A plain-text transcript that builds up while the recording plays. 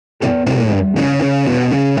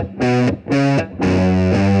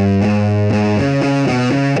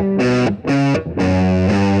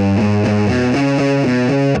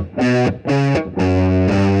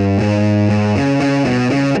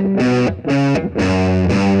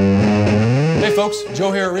folks,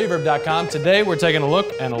 Joe here at reverb.com. Today we're taking a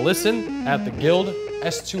look and a listen at the Guild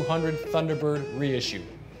S-200 Thunderbird Reissue.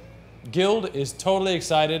 Guild is totally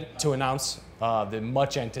excited to announce the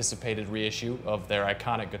much anticipated reissue of their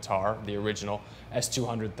iconic guitar, the original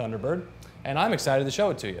S-200 Thunderbird, and I'm excited to show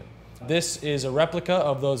it to you. This is a replica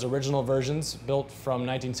of those original versions built from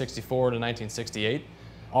 1964 to 1968.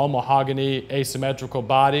 All mahogany, asymmetrical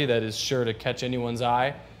body that is sure to catch anyone's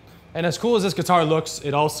eye. And as cool as this guitar looks,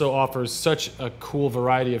 it also offers such a cool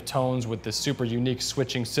variety of tones with this super unique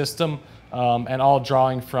switching system, and all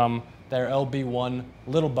drawing from their LB1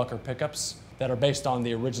 little bucker pickups that are based on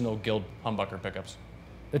the original Guild humbucker pickups.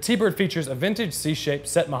 The T-Bird features a vintage C-shaped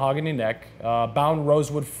set mahogany neck, bound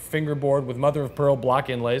rosewood fingerboard with mother-of-pearl block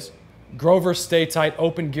inlays, Grover stay-tight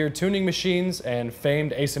open gear tuning machines, and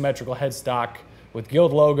famed asymmetrical headstock with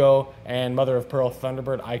Guild logo and mother-of-pearl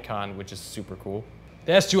Thunderbird icon, which is super cool.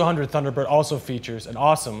 The S-200 Thunderbird also features an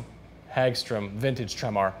awesome Hagstrom vintage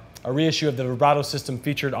tremor, a reissue of the vibrato system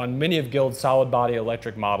featured on many of Guild's solid body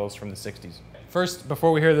electric models from the 60s. First,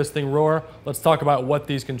 before we hear this thing roar, let's talk about what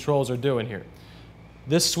these controls are doing here.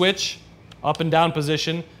 This switch, up and down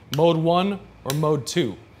position, mode 1 or mode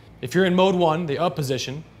 2. If you're in mode 1, the up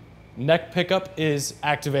position, neck pickup is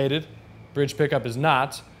activated, bridge pickup is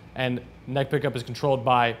not, and neck pickup is controlled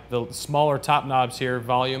by the smaller top knobs here,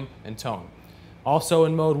 volume and tone. Also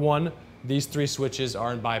in mode 1, these three switches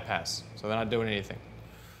are in bypass, so they're not doing anything.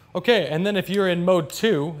 Okay, and then if you're in mode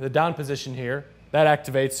 2, the down position here, that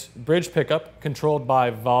activates bridge pickup, controlled by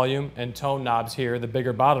volume and tone knobs here, the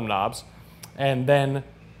bigger bottom knobs, and then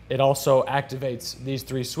it also activates these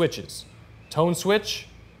three switches. Tone switch,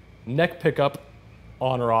 neck pickup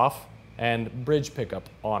on or off, and bridge pickup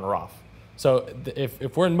on or off. So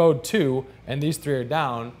if we're in mode 2 and these three are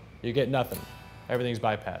down, you get nothing. Everything's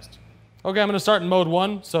bypassed. Okay, I'm going to start in mode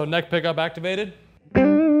 1, so neck pickup activated.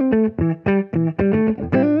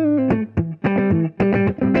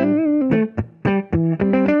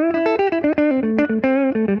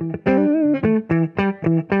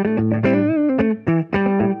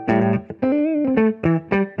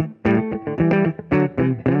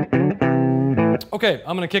 Okay,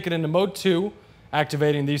 I'm going to kick it into mode 2,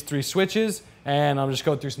 activating these three switches, and I'll just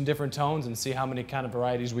go through some different tones and see how many kind of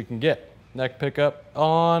varieties we can get. Neck pickup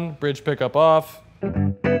on, bridge pickup off.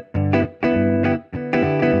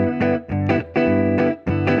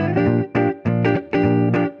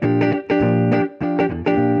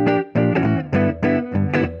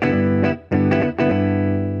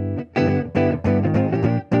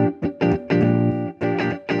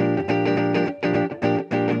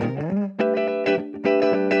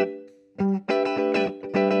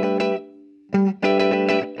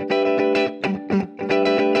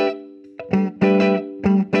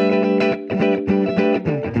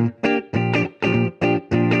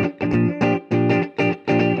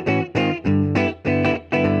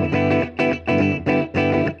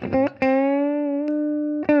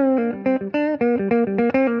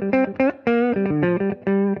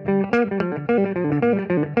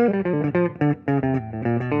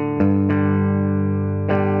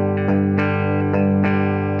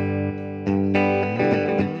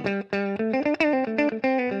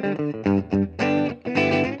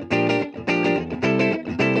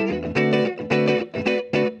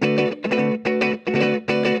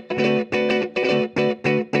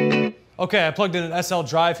 Okay, I plugged in an SL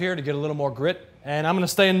drive here to get a little more grit, and I'm going to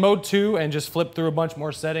stay in mode 2 and just flip through a bunch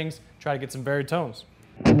more settings, try to get some varied tones.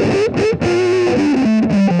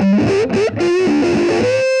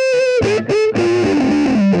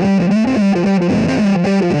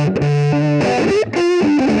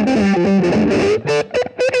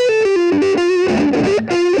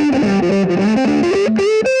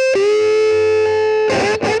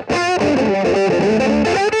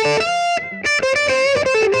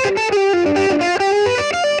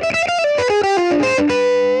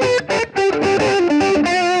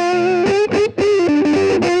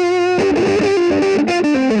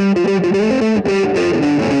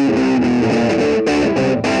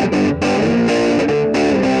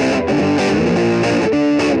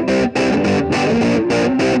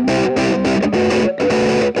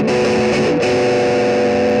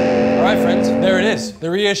 The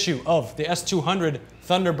reissue of the S-200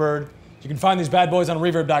 Thunderbird. You can find these bad boys on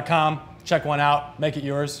reverb.com. Check one out, make it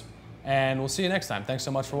yours, and we'll see you next time. Thanks so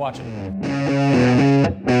much for watching.